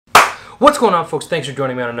What's going on, folks? Thanks for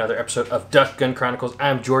joining me on another episode of Duck Gun Chronicles.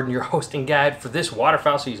 I'm Jordan, your host and guide for this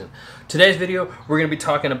waterfowl season. Today's video, we're going to be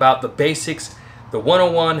talking about the basics, the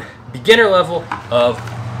 101 beginner level of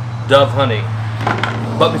dove hunting.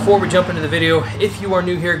 But before we jump into the video, if you are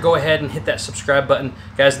new here, go ahead and hit that subscribe button.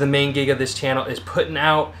 Guys, the main gig of this channel is putting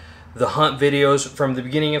out the hunt videos from the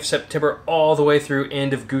beginning of September all the way through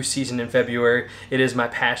end of goose season in February. It is my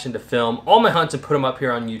passion to film all my hunts and put them up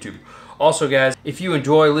here on YouTube. Also, guys, if you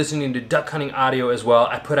enjoy listening to duck hunting audio as well,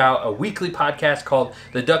 I put out a weekly podcast called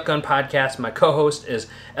the Duck Gun Podcast. My co-host is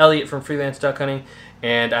Elliot from Freelance Duck Hunting,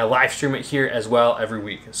 and I live stream it here as well every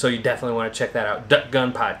week. So you definitely want to check that out, Duck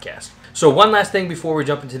Gun Podcast. So one last thing before we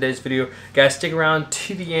jump into today's video, guys, stick around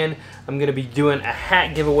to the end. I'm going to be doing a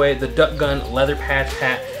hat giveaway, the Duck Gun leather patch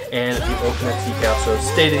hat and the Oakneck decal. So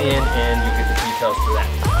stay to the end and you get the details for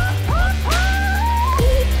that.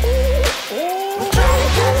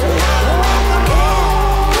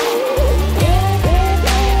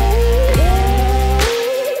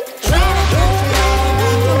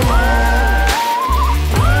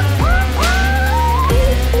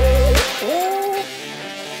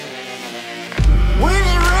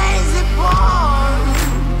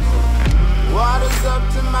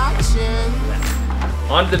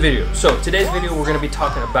 On to the video. So today's video, we're going to be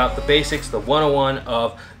talking about the basics, the 101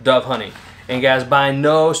 of dove hunting. And guys, by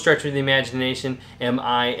no stretch of the imagination am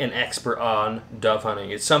I an expert on dove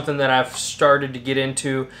hunting. It's something that I've started to get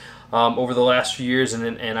into over the last few years,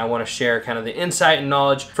 and I want to share kind of the insight and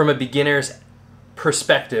knowledge from a beginner's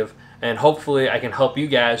perspective, and hopefully I can help you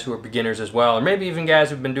guys who are beginners as well, or maybe even guys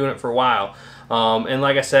who've been doing it for a while. And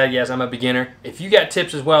like I said, yes, I'm a beginner. If you got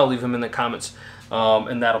tips as well, leave them in the comments,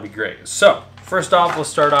 and that'll be great. So first off, we'll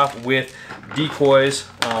start off with decoys,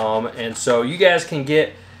 and so you guys can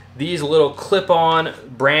get these little clip-on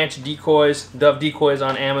branch decoys, dove decoys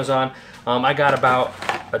on Amazon. I got about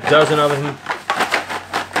a dozen of them,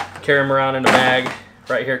 carry them around in a bag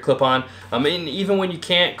right here, clip-on. And even when you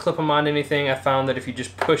can't clip them on anything, I found that if you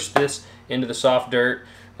just push this into the soft dirt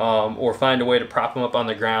or find a way to prop them up on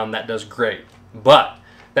the ground, that does great. But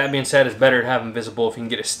that being said, it's better to have them visible. If you can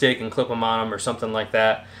get a stick and clip them on them or something like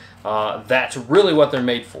that, that's really what they're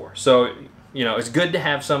made for. So, you know, it's good to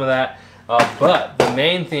have some of that. But the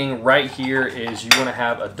main thing right here is you want to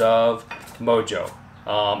have a Dove Mojo.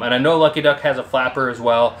 And I know Lucky Duck has a flapper as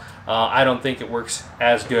well. I don't think it works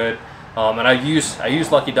as good. And I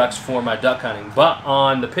use Lucky Ducks for my duck hunting. But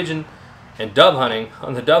on the pigeon and dove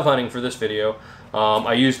hunting, for this video,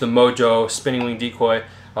 I use the Mojo spinning wing decoy.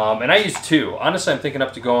 And I use 2. Honestly, I'm thinking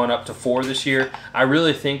up to going up to 4 this year. I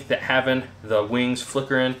really think that having the wings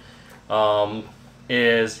flickering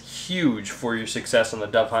is huge for your success on the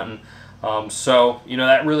dove hunting. So, you know,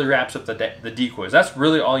 that really wraps up the decoys. That's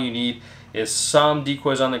really all you need, is some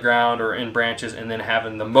decoys on the ground or in branches, and then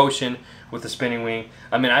having the motion with the spinning wing.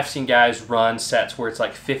 I mean, I've seen guys run sets where it's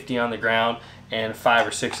like 50 on the ground and 5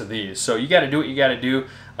 or 6 of these. So you got to do what you got to do,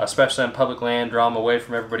 especially on public land, draw them away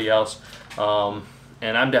from everybody else.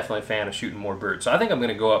 And I'm definitely a fan of shooting more birds. So I think I'm going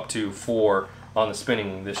to go up to 4 on the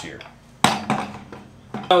spinning wing this year.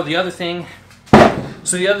 So the other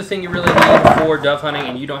thing you really need for dove hunting,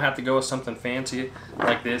 and you don't have to go with something fancy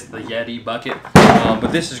like this, the Yeti bucket. But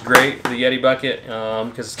this is great, the Yeti bucket,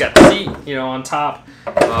 because it's got the seat, you know, on top.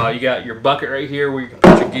 You got your bucket right here where you can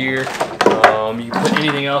put your gear. You can put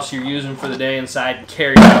anything else you're using for the day inside and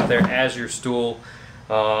carry it out there as your stool,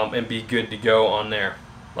 and be good to go on there.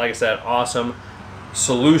 Like I said, awesome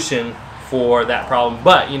solution for that problem.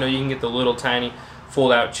 But you know, you can get the little tiny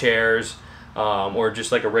fold out chairs, or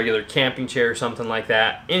just like a regular camping chair or something like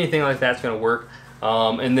that. Anything like that's going to work,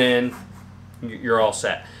 and then you're all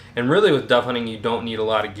set. And really with dove hunting, you don't need a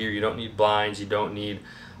lot of gear. You don't need blinds, you don't need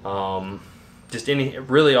just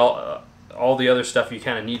really all the other stuff you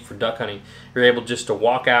kind of need for duck hunting. You're able just to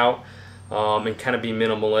walk out and kind of be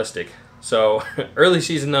minimalistic. So early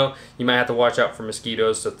season though, you might have to watch out for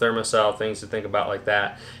mosquitoes, so thermocell, things to think about like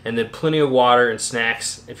that. And then plenty of water and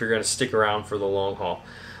snacks if you're going to stick around for the long haul.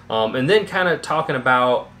 And then kind of talking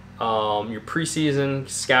about your preseason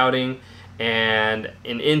scouting and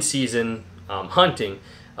in-season hunting.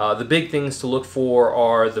 The big things to look for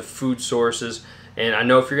are the food sources. And I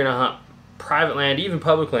know if you're going to hunt private land, even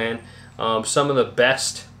public land, some of the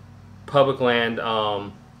best public land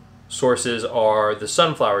sources are the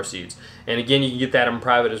sunflower seeds. And again, you can get that in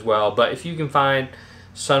private as well. But if you can find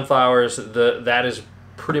sunflowers, that is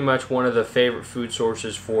pretty much one of the favorite food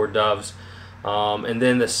sources for doves. And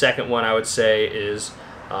then the second one I would say is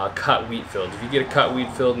cut wheat fields. If you get a cut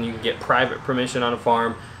wheat field and you can get private permission on a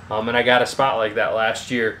farm, and I got a spot like that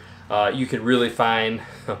last year, you could really find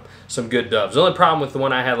some good doves. The only problem with the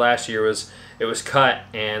one I had last year was it was cut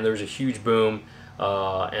and there was a huge boom,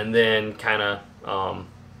 and then kind of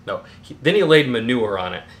then he laid manure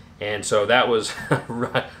on it, and so that was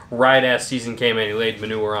right as season came in. He laid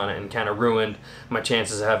manure on it and kind of ruined my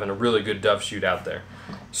chances of having a really good dove shoot out there.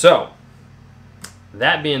 So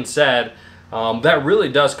that being said, that really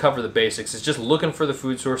does cover the basics. It's just looking for the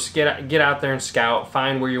food source. Get out there and scout.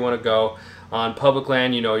 Find where you want to go. On public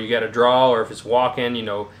land, you got to draw, or if it's walk-in,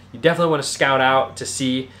 you definitely want to scout out to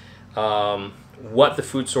see what the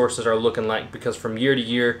food sources are looking like, because from year to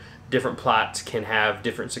year, different plots can have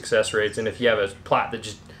different success rates. And if you have a plot that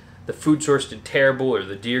just the food source did terrible or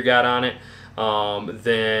the deer got on it,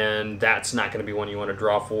 then that's not going to be one you want to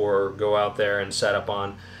draw for or go out there and set up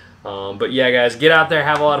on. But yeah, guys, get out there,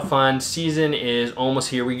 have a lot of fun. Season is almost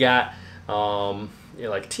here. We got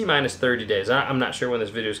like T-minus 30 days. I'm not sure when this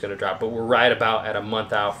video is going to drop, but we're right about at a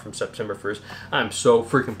month out from September 1st. I'm so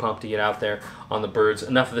freaking pumped to get out there on the birds.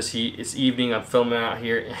 Enough of this heat. It's evening. I'm filming out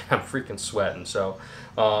here, and I'm freaking sweating. So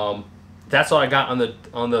that's all I got on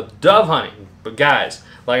the dove hunting. But guys,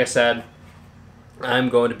 like I said, I'm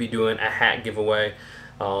going to be doing a hat giveaway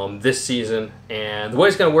this season, and the way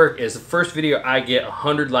it's going to work is the first video I get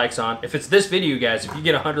 100 likes on. If it's this video, guys, if you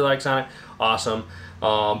get 100 likes on it, awesome.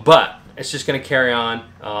 But it's just going to carry on,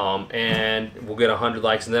 and we'll get 100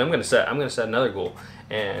 likes, and then I'm going to set another goal,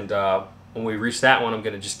 and when we reach that one, I'm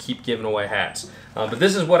going to just keep giving away hats. But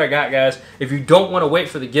this is what I got, guys. If you don't want to wait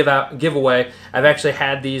for the giveaway, I've actually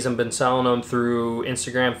had these and been selling them through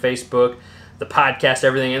Instagram, Facebook, the podcast,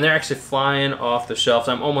 everything, and they're actually flying off the shelves.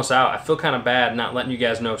 I'm almost out. I feel kind of bad not letting you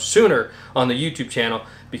guys know sooner on the YouTube channel,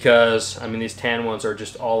 because I mean, these tan ones are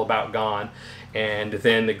just all about gone, and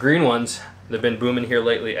then the green ones, they've been booming here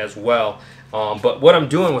lately as well. But what I'm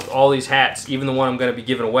doing with all these hats, even the one I'm going to be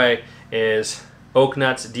giving away, is Oak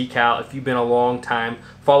Nuts decal. If you've been a long time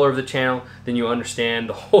follower of the channel, then you understand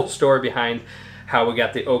the whole story behind how we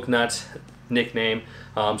got the Oak Nuts nickname.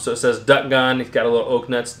 So it says Duck Gun. It's got a little Oak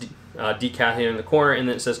Nuts decal here in the corner, and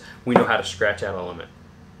then it says we know how to scratch out a limit.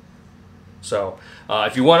 So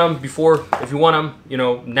if you want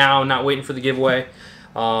them now, not waiting for the giveaway,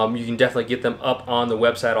 you can definitely get them up on the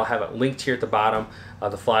website. I'll have it linked here at the bottom,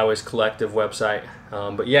 the Flyways Collective website.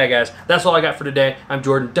 But yeah, guys, that's all I got for today. I'm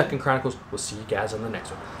Jordan, Ducking Chronicles. We'll see you guys on the next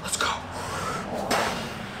one. Let's go.